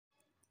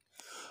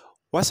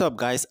What's up,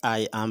 guys?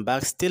 I am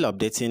back, still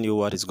updating you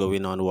what is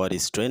going on, what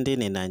is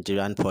trending in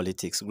Nigerian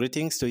politics.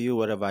 Greetings to you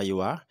wherever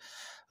you are.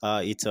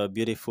 It's a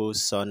beautiful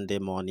Sunday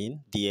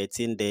morning, the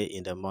 18th day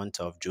in the month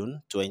of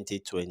June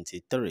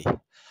 2023.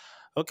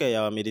 Okay,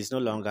 it is no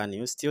longer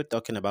news. Still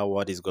talking about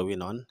what is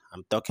going on.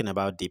 I'm talking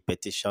about the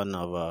petition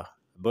of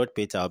both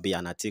Peter Obi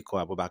and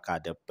Atiku Abubakar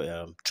at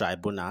the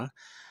tribunal,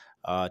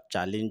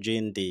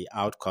 challenging the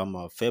outcome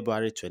of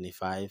February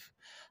 25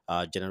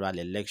 general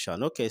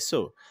election. Okay,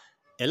 so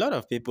a lot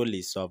of people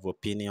is of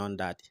opinion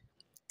that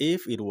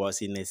if it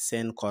was in a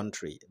sane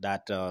country,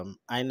 that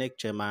INEC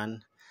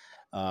chairman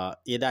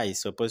either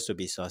is supposed to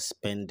be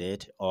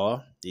suspended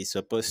or is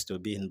supposed to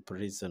be in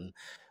prison.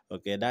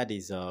 Okay, that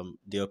is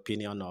the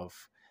opinion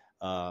of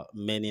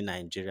many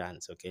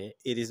Nigerians. Okay,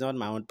 it is not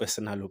my own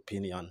personal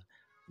opinion.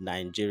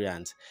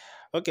 Nigerians.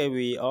 Okay,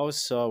 we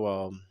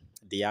also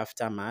the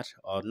aftermath,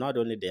 or not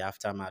only the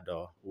aftermath,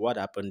 or what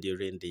happened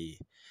during the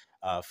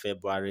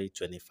February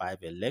 25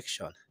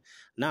 election.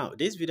 Now,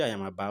 this video I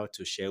am about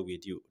to share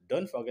with you,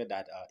 don't forget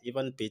that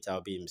even Peter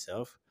Obi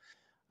himself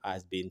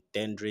has been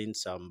tendering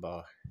some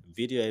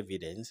video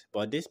evidence,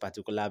 but this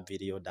particular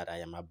video that I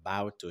am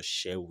about to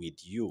share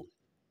with you,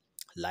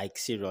 like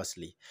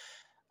seriously,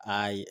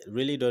 I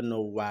really don't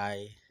know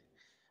why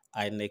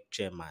INEC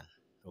chairman,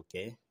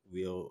 okay,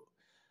 will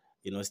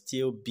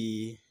still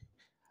be,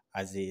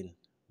 as in,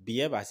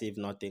 behave as if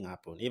nothing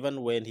happened.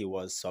 Even when he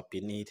was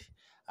subpoenaed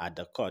at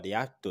the court, he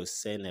had to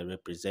send a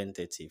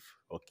representative.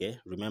 Okay,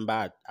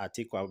 remember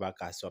Atiku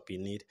Abubakar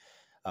subpoenaed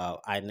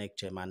INEC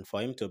chairman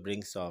for him to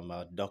bring some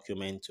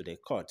document to the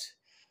court,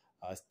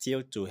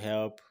 still to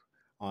help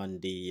on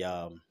the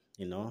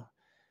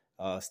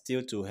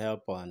still to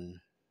help on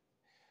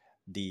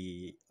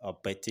the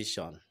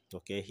petition,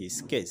 okay,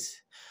 his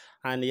case,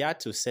 and he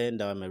had to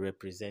send a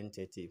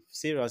representative.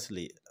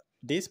 Seriously,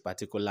 this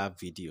particular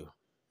video,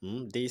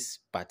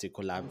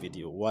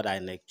 what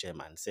INEC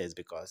chairman says,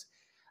 because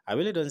I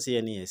really don't see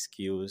any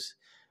excuse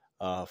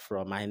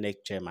from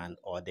INEC chairman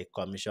or the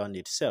commission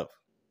itself.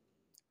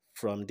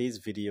 From this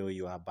video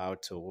you are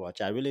about to watch,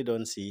 I really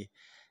don't see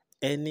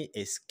any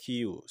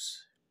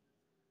excuse.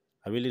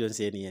 I really don't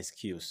see any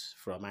excuse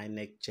from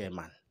INEC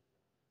chairman.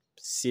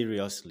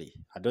 Seriously,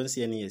 I don't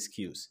see any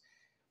excuse.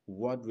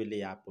 What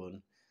really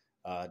happened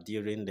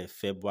during the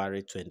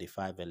February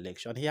 25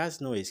 election? He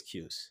has no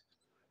excuse.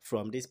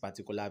 From this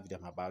particular video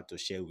I'm about to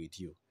share with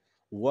you,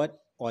 what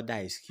other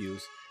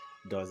excuse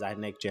does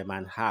INEC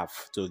chairman have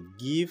to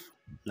give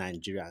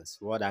Nigerians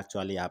what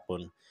actually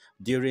happened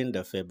during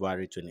the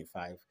February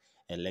 25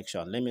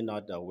 election? Let me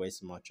not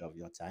waste much of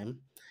your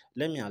time.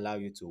 Let me allow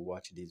you to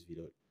watch this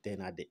video.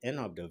 Then at the end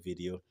of the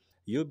video,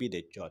 you'll be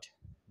the judge.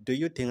 Do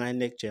you think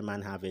INEC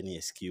chairman have any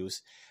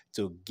excuse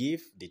to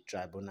give the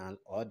tribunal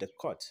or the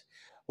court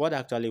what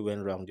actually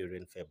went wrong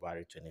during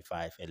February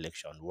 25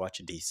 election?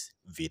 Watch this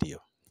video.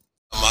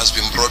 Has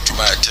been brought to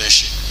my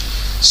attention.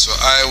 So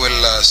I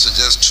will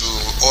suggest to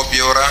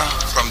Obiora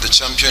from the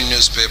Champion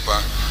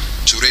newspaper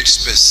to read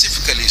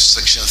specifically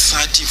section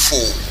 34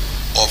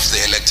 of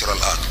the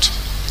Electoral Act.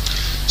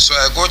 So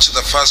I go to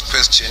the first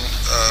question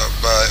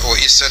or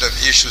each set of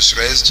issues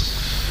raised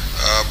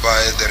by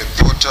the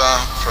reporter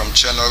from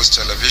Channels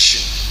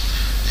Television.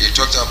 He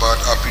talked about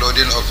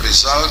uploading of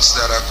results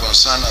that are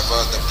concerned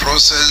about the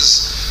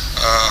process.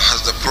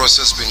 Has the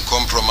process been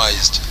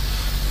compromised?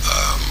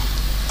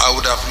 I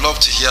would have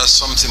loved to hear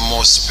something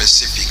more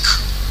specific.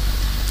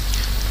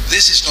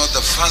 This is not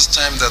the first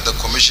time that the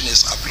Commission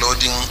is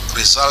uploading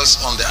results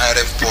on the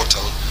IRF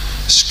portal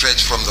straight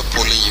from the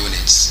polling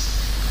units.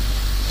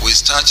 We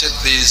started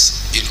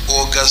this in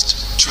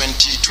August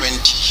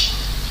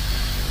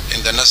 2020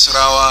 in the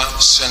Nasarawa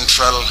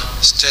Central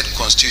State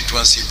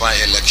Constituency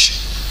by-election.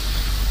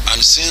 And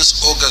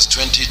since August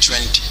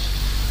 2020,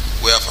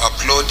 we have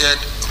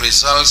uploaded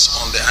results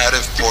on the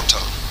IRF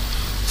portal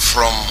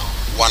from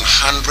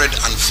 105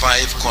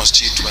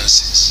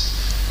 constituencies,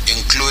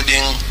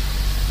 including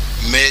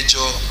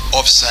major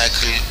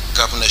off-cycle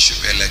governorship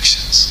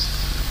elections.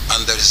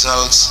 And the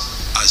results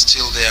are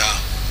still there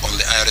on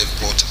the IRF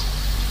portal.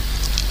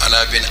 And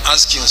I've been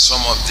asking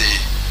some of the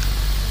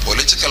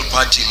political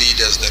party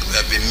leaders that we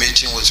have been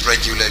meeting with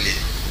regularly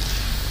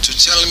to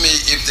tell me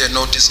if they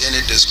notice any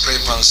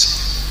discrepancy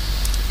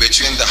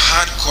between the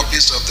hard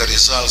copies of the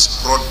results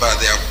brought by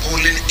their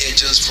polling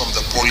agents from the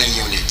polling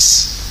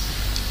units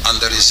and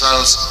the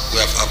results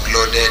we have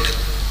uploaded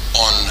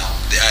on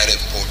the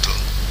IRF portal.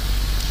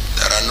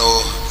 There are no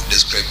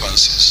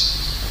discrepancies.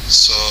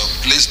 So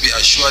please be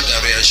assured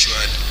and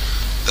reassured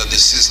that the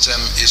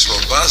system is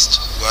robust.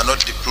 We are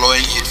not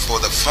deploying it for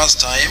the first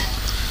time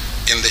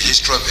in the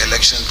history of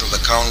elections in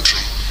the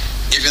country,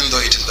 even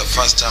though it is the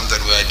first time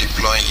that we are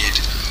deploying it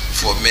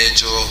for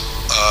major,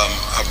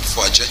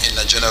 in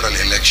a general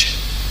election.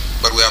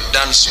 But we have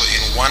done so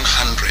in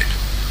 105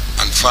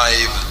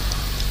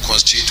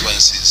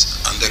 constituencies,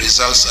 and the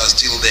results are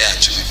still there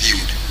to be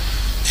viewed.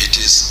 It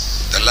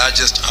is the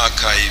largest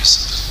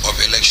archives of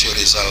election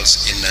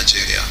results in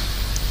Nigeria.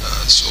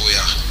 So we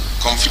are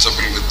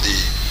comfortable with the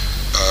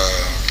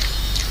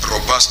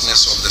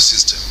robustness of the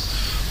system.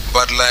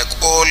 But like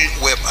all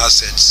web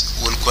assets,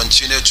 we'll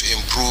continue to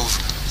improve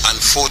and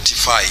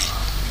fortify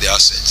the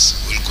assets.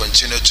 We'll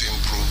continue to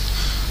improve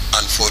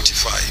and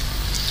fortify.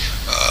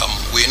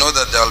 We know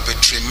that there will be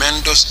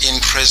tremendous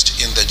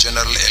interest in the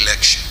general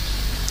election,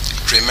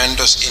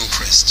 tremendous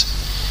interest.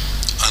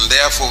 And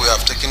therefore, we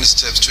have taken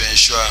steps to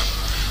ensure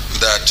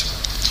that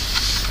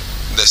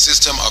the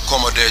system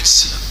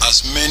accommodates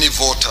as many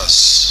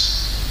voters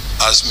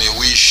as may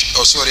wish,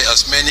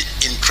 as many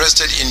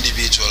interested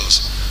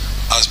individuals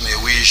as may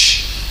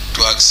wish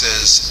to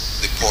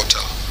access the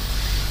portal.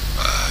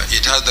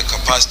 It has the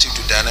capacity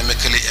to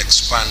dynamically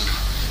expand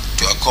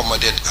to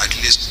accommodate at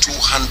least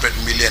 200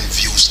 million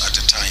views at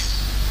a time,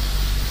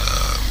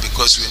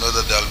 because we know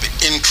that there will be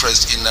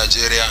interest in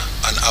Nigeria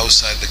and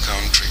outside the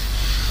country.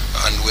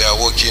 And we have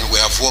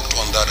worked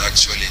on that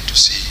actually to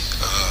see.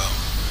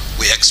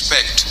 We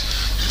expect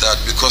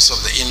that because of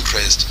the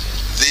interest,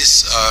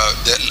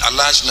 a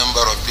large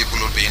number of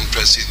people will be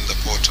interested in the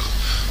portal.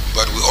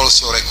 But we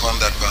also reckon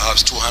that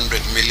perhaps 200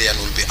 million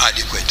will be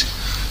adequate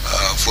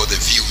for the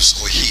views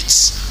or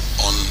hits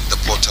on the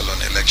portal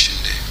on election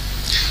day.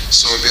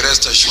 So be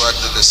rest assured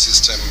that the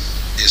system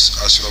is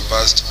as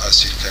robust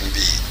as it can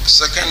be.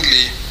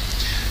 Secondly,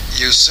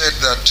 you said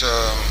that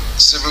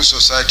civil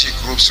society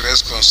groups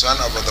raise concern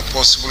about the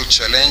possible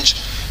challenge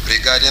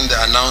regarding the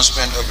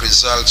announcement of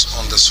results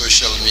on the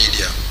social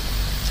media.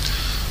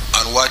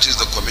 And what is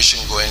the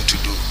Commission going to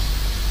do?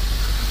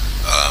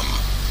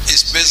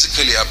 It's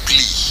basically a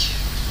plea.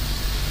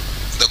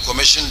 The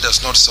Commission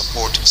does not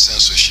support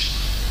censorship.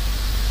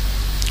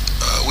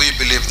 We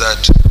believe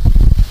that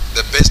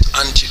the best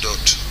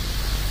antidote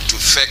to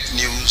fake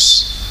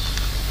news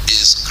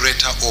is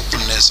greater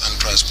openness and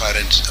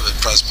transparency,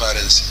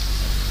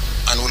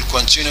 and will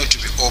continue to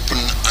be open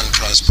and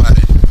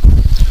transparent.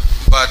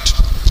 But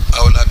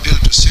I will appeal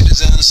to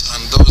citizens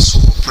and those who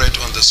operate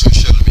on the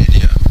social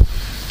media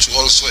to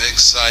also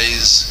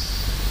exercise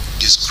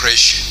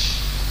discretion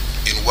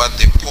in what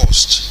they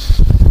post,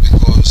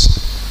 because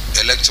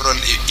electoral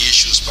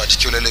issues,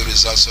 particularly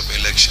results of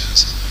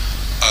elections,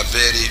 are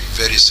very,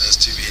 very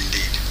sensitive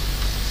indeed.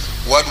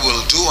 What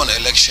we'll do on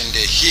election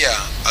day here,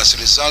 as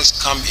results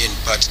come in,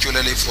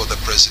 particularly for the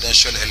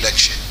presidential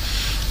election,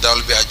 there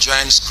will be a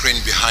giant screen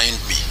behind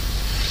me,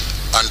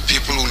 and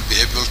people will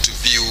be able to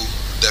view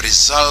the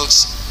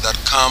results that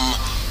come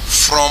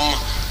from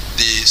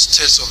the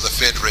states of the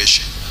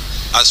Federation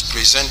as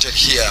presented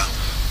here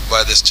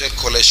by the state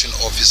collation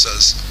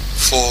officers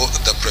for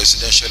the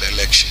presidential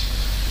election.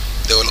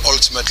 They will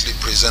ultimately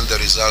present the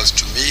results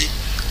to me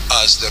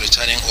as the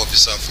returning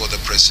officer for the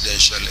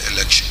presidential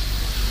election.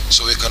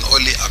 So we can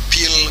only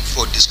appeal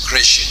for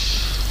discretion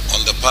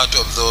on the part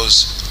of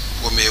those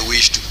who may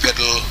wish to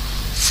peddle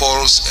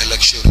false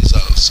election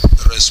results.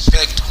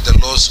 Respect the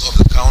laws of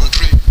the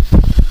country.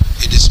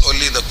 It is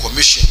only the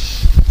Commission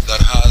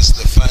that has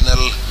the final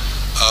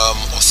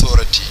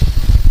authority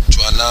to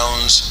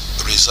announce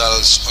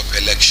results of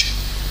election,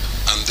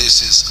 and this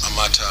is a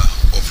matter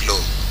of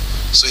law.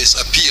 So it's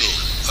appeal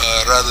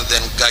rather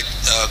than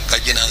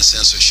gagging and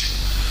censorship,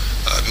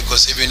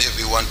 because even if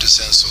we want to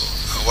censor,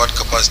 what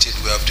capacity do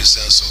we have to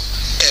censor?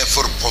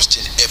 Every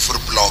posting, every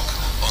blog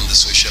on the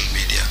social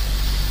media.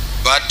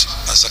 But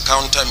as a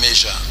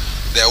countermeasure,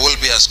 there will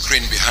be a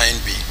screen behind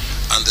me,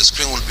 and the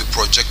screen will be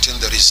projecting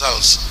the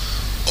results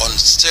on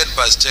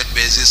state-by-state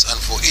basis, and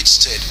for each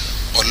state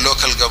on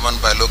local government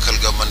by local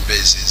government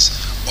basis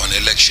on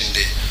election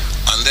day.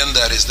 And then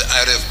there is the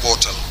IRF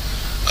portal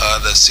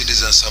that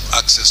citizens have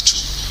access to,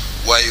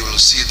 where you will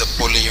see the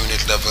polling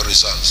unit level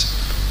results.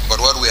 But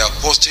what we are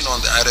posting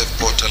on the IRF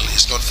portal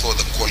is not for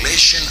the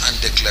collation and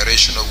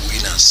declaration of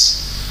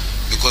winners,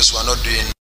 because we are not doing